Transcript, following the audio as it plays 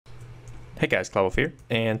Hey guys, Cloud here,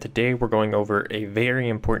 and today we're going over a very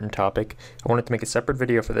important topic. I wanted to make a separate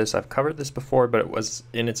video for this. I've covered this before, but it was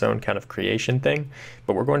in its own kind of creation thing.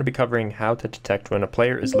 But we're going to be covering how to detect when a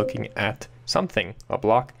player is looking at something, a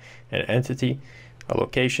block, an entity, a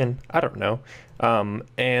location, I don't know.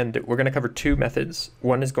 And we're going to cover two methods.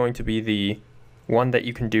 One is going to be the one that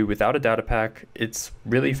you can do without a data pack. It's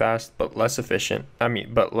really fast, but less efficient.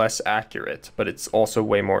 But less accurate, but it's also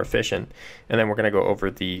way more efficient. And then we're going to go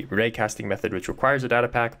over the raycasting method, which requires a data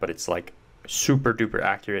pack, but it's like super duper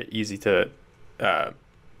accurate, easy to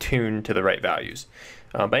tune to the right values.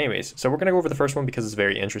 But anyways, so we're going to go over the first one because it's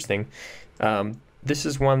very interesting. This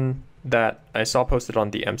is one that I saw posted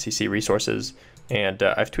on the MCC resources, and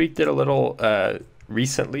I've tweaked it a little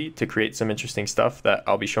recently to create some interesting stuff that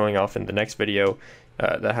I'll be showing off in the next video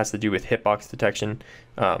that has to do with hitbox detection.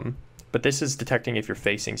 But this is detecting if you're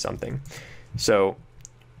facing something. So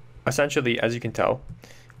essentially, as you can tell,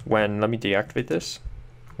 let me deactivate this,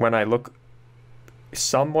 when I look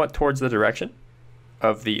somewhat towards the direction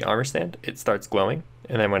of the armor stand, it starts glowing,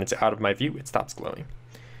 and then when it's out of my view, it stops glowing.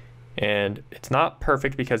 And it's not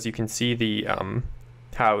perfect because you can see the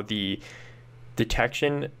how the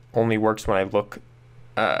detection only works when I look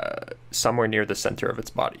somewhere near the center of its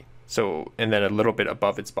body, and then a little bit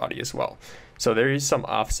above its body as well. So there is some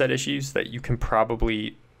offset issues that you can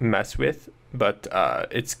probably mess with, but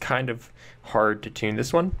it's kind of hard to tune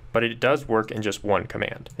this one, but it does work in just one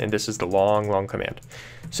command, and this is the long command.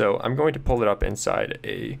 So I'm going to pull it up inside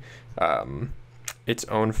its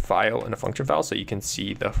own file in a function file so you can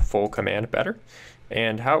see the full command better,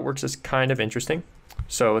 and how it works is kind of interesting.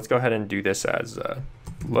 So let's go ahead and do this as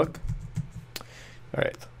look. All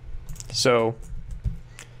right, so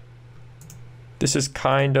this is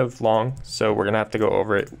kind of long, so we're gonna have to go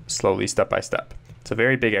over it slowly, step by step. It's a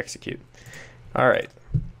very big execute. All right,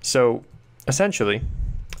 so essentially,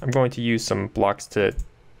 I'm going to use some blocks to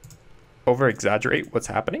over-exaggerate what's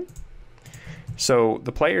happening. So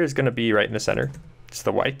the player is gonna be right in the center. It's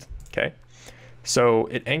the white, okay? So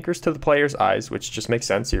it anchors to the player's eyes, which just makes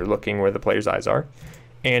sense. You're looking where the player's eyes are,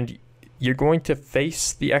 and you're going to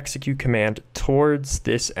face the execute command towards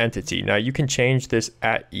this entity. Now you can change this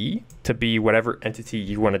at E to be whatever entity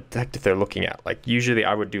you want to detect if they're looking at. Like usually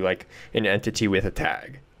I would do like an entity with a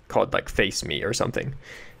tag called like face me or something.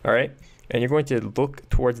 All right. And you're going to look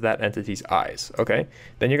towards that entity's eyes. Okay.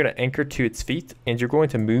 Then you're going to anchor to its feet, and you're going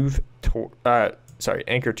to move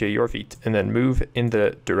anchor to your feet and then move in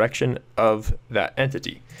the direction of that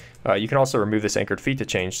entity. You can also remove this anchored feet to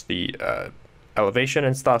change the elevation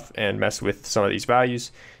and stuff and mess with some of these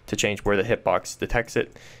values to change where the hitbox detects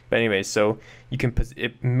it. But anyways, so you can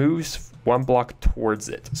it moves one block towards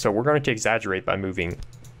it. So we're going to exaggerate by moving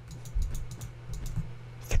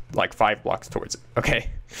like 5 blocks towards it. Okay.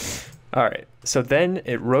 All right. So then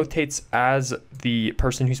it rotates as the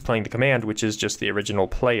person who's playing the command, which is just the original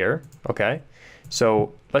player. Okay.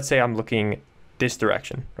 So let's say I'm looking this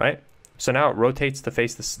direction, right? So now it rotates to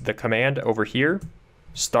face the command over here.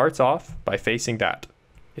 Starts off by facing that.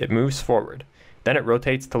 It moves forward. Then it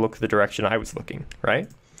rotates to look the direction I was looking, right?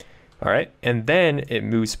 All right. And then it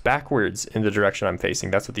moves backwards in the direction I'm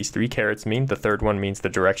facing. That's what these 3 carets mean. The third one means the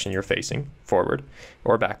direction you're facing, forward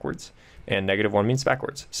or backwards. And -1 means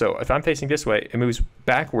backwards. So if I'm facing this way, it moves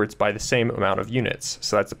backwards by the same amount of units.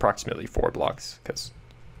 So that's approximately 4 blocks because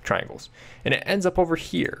triangles. And it ends up over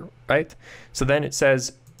here, right? So then it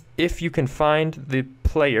says, if you can find the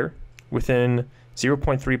player within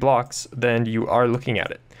 0.3 blocks, then you are looking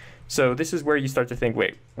at it. So this is where you start to think,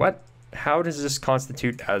 wait, what? How does this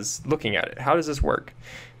constitute as looking at it? How does this work?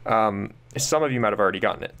 Some of you might have already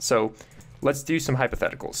gotten it. So let's do some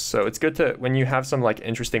hypotheticals. So it's good to, when you have some like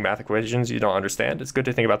interesting math equations you don't understand, it's good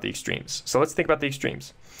to think about the extremes. So let's think about the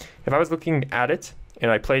extremes. If I was looking at it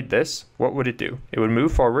and I played this, what would it do? It would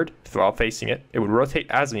move forward while facing it. It would rotate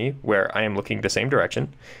as me, where I am looking the same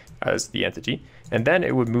direction as the entity, and then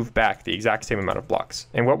it would move back the exact same amount of blocks.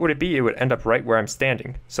 And what would it be? It would end up right where I'm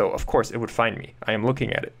standing. So of course it would find me. I am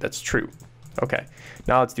looking at it. That's true. Okay,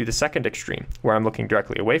 now let's do the second extreme, where I'm looking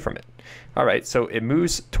directly away from it. All right, so it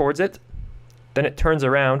moves towards it, then it turns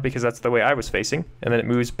around because that's the way I was facing, and then it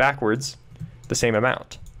moves backwards the same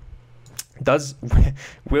amount.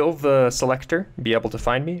 Will the selector be able to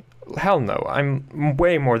find me? Hell no, I'm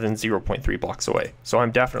way more than 0.3 blocks away, so I'm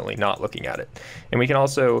definitely not looking at it. And we can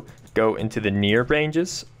also go into the near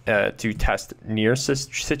ranges to test near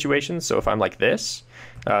situations. So if I'm like this,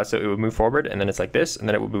 so it would move forward, and then it's like this, and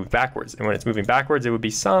then it would move backwards. And when it's moving backwards, it would be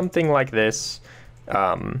something like this,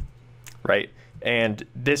 right? And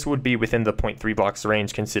this would be within the 0.3 blocks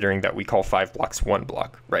range, considering that we call 5 blocks 1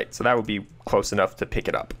 block, right? So that would be close enough to pick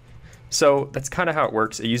it up. So that's kind of how it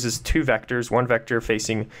works. It uses two vectors, one vector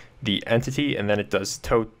facing the entity, and then it does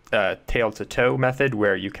tail to toe method,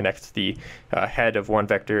 where you connect the head of one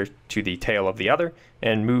vector to the tail of the other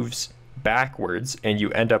and moves backwards, and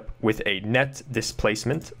you end up with a net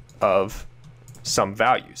displacement of some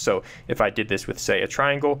value. So if I did this with, say, a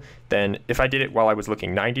triangle, then if I did it while I was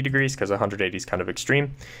looking 90 degrees, because 180 is kind of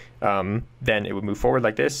extreme, then it would move forward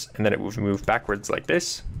like this, and then it would move backwards like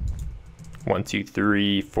this. 1, 2,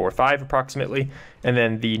 3, 4, 5 approximately. And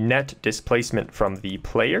then the net displacement from the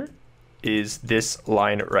player is this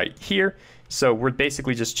line right here. So we're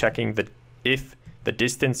basically just checking if the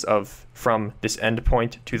distance from this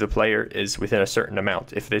endpoint to the player is within a certain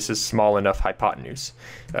amount. If this is small enough hypotenuse,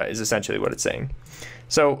 is essentially what it's saying.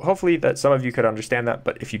 So hopefully that some of you could understand that,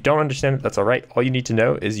 but if you don't understand it, that's all right. All you need to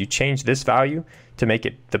know is you change this value to make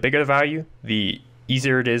it the bigger the value, the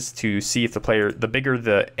easier it is to see if the bigger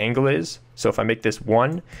the angle is. So if I make this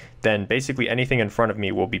 1, then basically anything in front of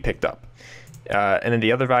me will be picked up. And then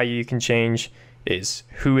the other value you can change is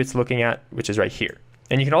who it's looking at, which is right here.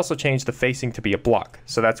 And you can also change the facing to be a block.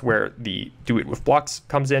 So that's where the do it with blocks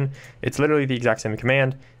comes in. It's literally the exact same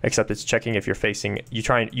command, except it's checking if you're facing,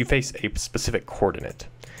 you face a specific coordinate.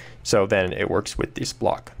 So then it works with this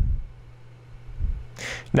block.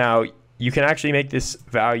 Now, you can actually make this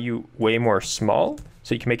value way more small.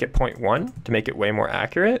 So you can make it 0.1 to make it way more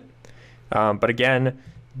accurate. But again,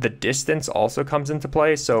 the distance also comes into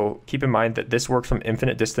play. So keep in mind that this works from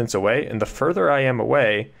infinite distance away. And the further I am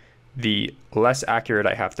away, the less accurate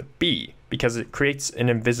I have to be, because it creates an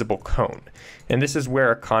invisible cone. And this is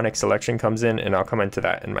where a conic selection comes in, and I'll come into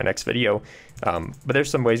that in my next video. But there's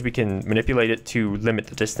some ways we can manipulate it to limit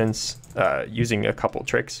the distance using a couple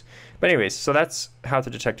tricks. But anyways, so that's how to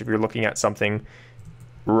detect if you're looking at something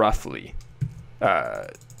roughly,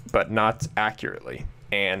 but not accurately,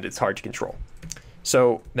 and it's hard to control.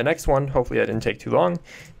 So the next one, hopefully that didn't take too long,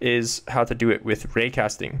 is how to do it with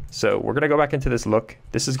raycasting. So we're going to go back into this look.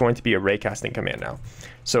 This is going to be a raycasting command now.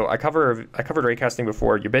 So I covered raycasting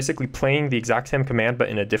before. You're basically playing the exact same command but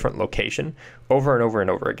in a different location over and over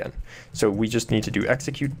and over again. So we just need to do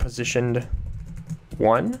execute positioned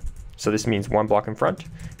 1. So this means 1 block in front.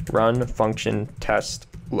 Run function test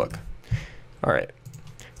look. All right.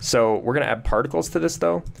 So we're going to add particles to this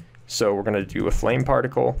though. So we're going to do a flame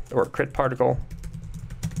particle or a crit particle,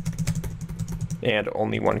 and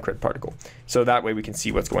only 1 crit particle. So that way we can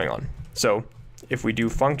see what's going on. So if we do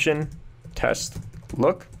function test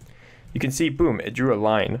look, you can see, boom, it drew a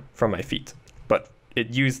line from my feet, but it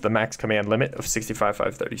used the max command limit of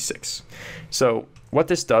 65,536. So what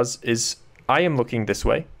this does is I am looking this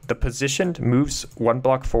way. The positioned moves 1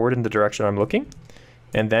 block forward in the direction I'm looking,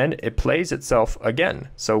 and then it plays itself again.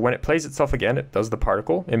 So when it plays itself again, it does the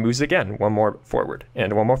particle, it moves again, 1 more forward,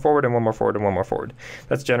 and 1 more forward, and 1 more forward, and 1 more forward.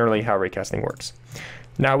 That's generally how raycasting works.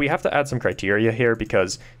 Now we have to add some criteria here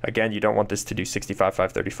because, again, you don't want this to do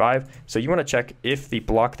 65,535. So you want to check if the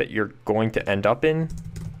block that you're going to end up in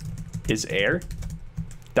is air.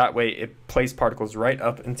 That way it plays particles right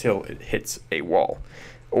up until it hits a wall,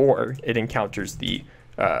 or it encounters the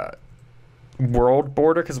world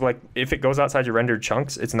border, because like if it goes outside your rendered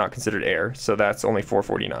chunks, it's not considered air, so that's only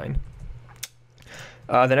 449.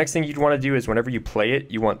 The next thing you'd want to do is whenever you play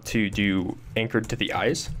it, you want to do anchored to the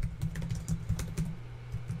eyes.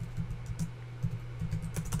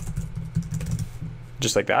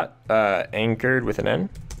 Just like that, anchored with an N.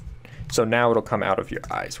 So now it'll come out of your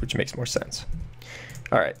eyes, which makes more sense.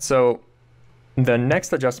 All right, so the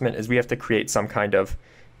next adjustment is we have to create some kind of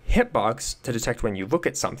hitbox to detect when you look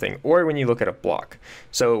at something or when you look at a block.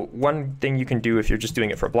 So one thing you can do if you're just doing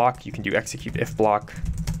it for a block, you can do execute if block,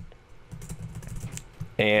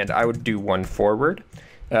 and I would do 1 forward.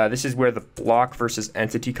 This is where the block versus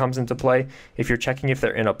entity comes into play. If you're checking if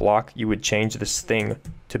they're in a block, you would change this thing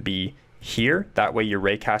to be here. That way your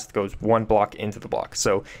raycast goes 1 block into the block.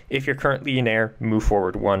 So if you're currently in air, move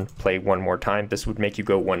forward 1, play 1 more time. This would make you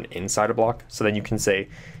go 1 inside a block. So then you can say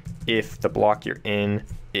if the block you're in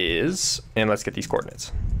is, and let's get these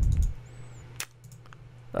coordinates.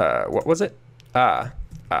 What was it?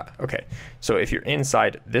 Okay. So if you're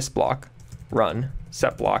inside this block, run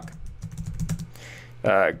set block,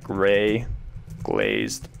 gray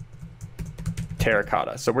glazed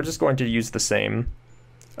terracotta. So we're just going to use the same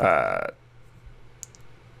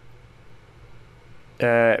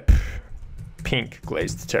pink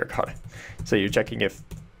glazed terracotta. So you're checking if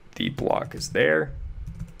the block is there.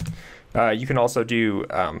 You can also do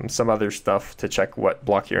some other stuff to check what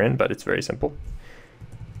block you're in, but it's very simple.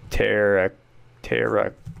 Terracotta.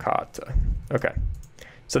 Okay.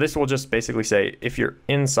 So this will just basically say if you're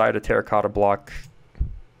inside a terracotta block,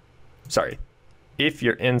 sorry, if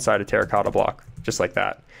you're inside a terracotta block, just like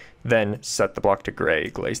that, then set the block to gray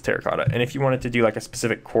glazed terracotta. And if you wanted to do like a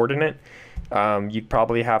specific coordinate, you'd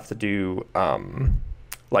probably have to do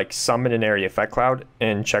like summon an area effect cloud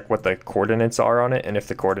and check what the coordinates are on it, and if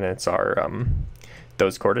the coordinates are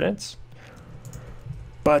those coordinates.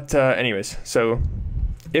 But anyways, so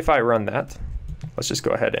if I run that, let's just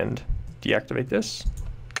go ahead and deactivate this,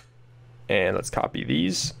 and let's copy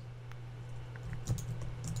these,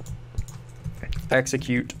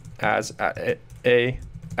 execute as at a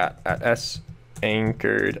at s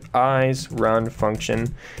anchored eyes run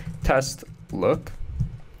function test look.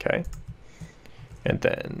 Okay, and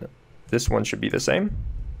then this one should be the same.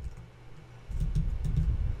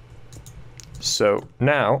 So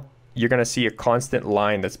now you're going to see a constant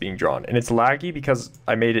line that's being drawn, and it's laggy because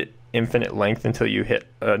I made it infinite length until you hit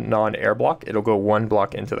a non-air block. It'll go one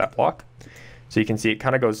block into that block. So you can see it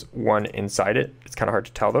kind of goes one inside it. It's kind of hard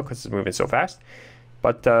to tell though because it's moving so fast.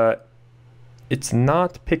 But it's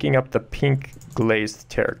not picking up the pink glazed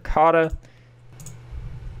terracotta.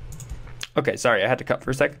 Okay, sorry, I had to cut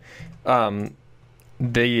for a sec.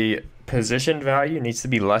 The position value needs to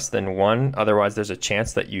be less than 1, otherwise there's a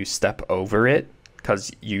chance that you step over it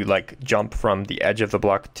because you like jump from the edge of the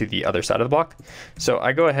block to the other side of the block. So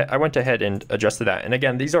I went ahead and adjusted that. And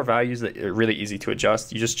again, these are values that are really easy to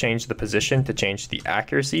adjust. You just change the position to change the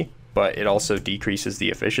accuracy, but it also decreases the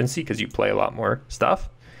efficiency because you play a lot more stuff.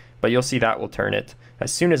 But you'll see that will turn it,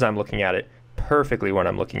 as soon as I'm looking at it, perfectly when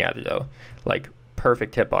I'm looking at it though, like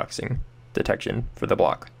perfect hitboxing detection for the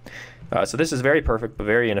block. So this is very perfect, but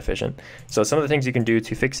very inefficient. So some of the things you can do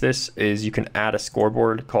to fix this is you can add a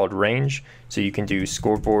scoreboard called range. So you can do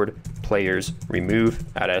scoreboard players remove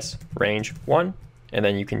at s range 1, and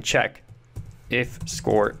then you can check if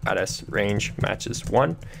score at s range matches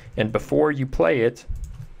 1. And before you play it,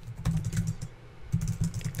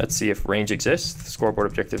 let's see if range exists. Scoreboard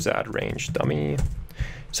objectives add range dummy.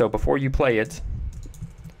 So before you play it,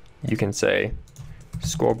 you can say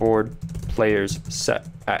scoreboard players set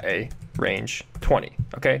at a range 20.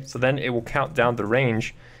 Okay, so then it will count down the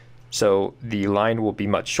range, so the line will be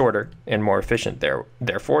much shorter and more efficient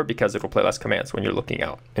therefore, because it will play less commands when you're looking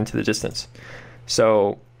out into the distance.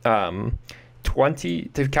 So 20,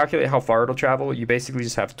 to calculate how far it'll travel, you basically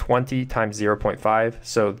just have 20 times 0.5.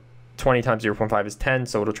 So 20 times 0.5 is 10,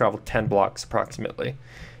 so it'll travel 10 blocks approximately.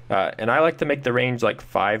 And I like to make the range like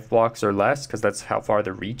 5 blocks or less because that's how far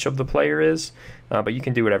the reach of the player is, but you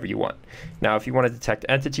can do whatever you want. Now, if you want to detect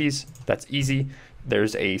entities, that's easy.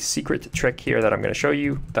 There's a secret trick here that I'm going to show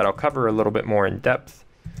you that I'll cover a little bit more in depth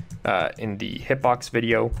in the hitbox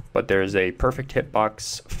video, but there's a perfect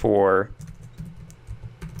hitbox for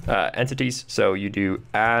entities. So you do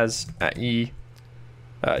as at e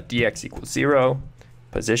dx equals 0,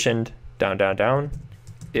 positioned down, down, down,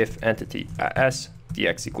 if entity at s,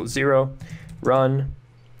 dx equals 0, run,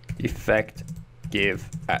 effect, give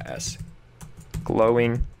at s,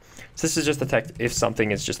 glowing. So this is just detect if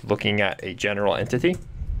something is just looking at a general entity.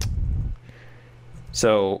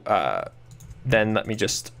 So then let me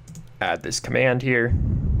just add this command here.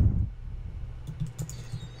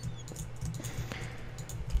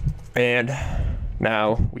 And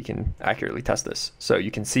now we can accurately test this. So you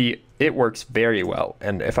can see it works very well.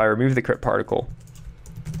 And if I remove the crit particle,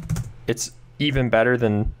 it's even better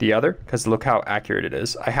than the other because look how accurate it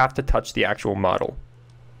is. I have to touch the actual model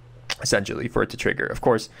essentially for it to trigger. Of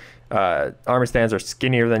course, armor stands are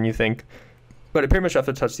skinnier than you think, but I pretty much have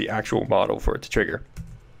to touch the actual model for it to trigger.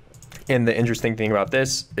 And the interesting thing about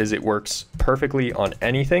this is it works perfectly on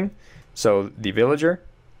anything. So the villager,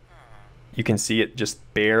 you can see it just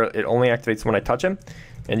it only activates when I touch him.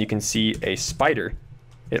 And you can see a spider,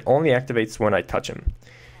 it only activates when I touch him.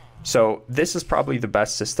 So this is probably the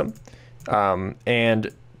best system.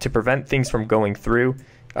 And to prevent things from going through,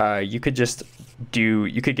 you could just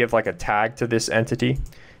you could give like a tag to this entity,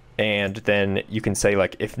 and then you can say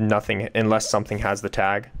like if nothing, unless something has the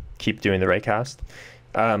tag, keep doing the raycast.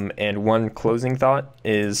 And one closing thought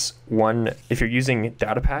is if you're using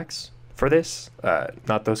data packs for this,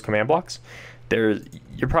 not those command blocks,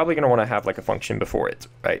 you're probably going to want to have like a function before it,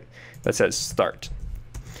 right? That says start.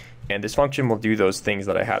 And this function will do those things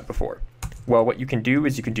that I had before. Well, what you can do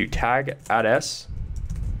is you can do tag add s,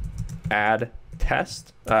 add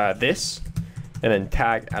test this, and then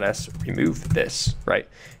tag add s remove this, right?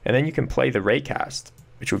 And then you can play the raycast,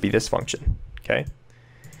 which would be this function, okay?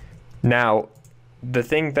 Now, the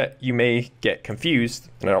thing that you may get confused,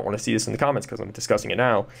 and I don't want to see this in the comments because I'm discussing it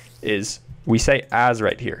now, is we say as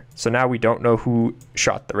right here. So now we don't know who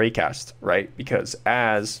shot the raycast, right? Because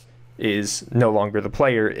as is no longer the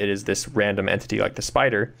player, it is this random entity like the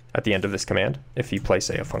spider at the end of this command, if you play,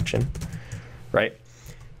 say, a function. right?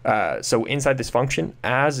 So inside this function,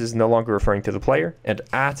 as is no longer referring to the player, and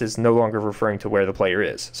at is no longer referring to where the player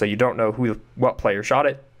is. So you don't know what player shot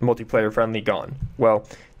it, multiplayer friendly, gone. Well,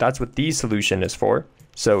 that's what the solution is for.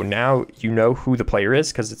 So now you know who the player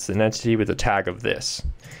is because it's an entity with a tag of this.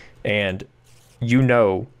 And you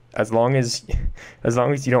know, as long as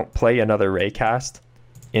you don't play another raycast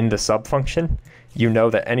in the sub function, you know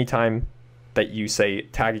that anytime that you say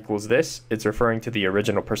tag equals this, it's referring to the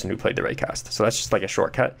original person who played the raycast. So that's just like a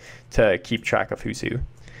shortcut to keep track of who's who.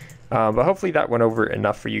 But hopefully that went over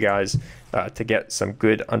enough for you guys to get some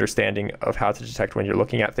good understanding of how to detect when you're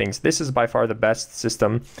looking at things. This is by far the best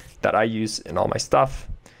system that I use in all my stuff.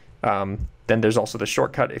 Then there's also the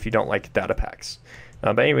shortcut if you don't like data packs.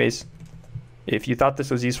 But anyways, if you thought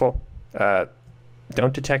this was useful,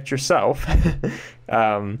 don't detect yourself.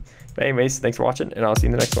 But anyways, thanks for watching, and I'll see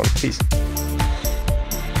you in the next one. Peace.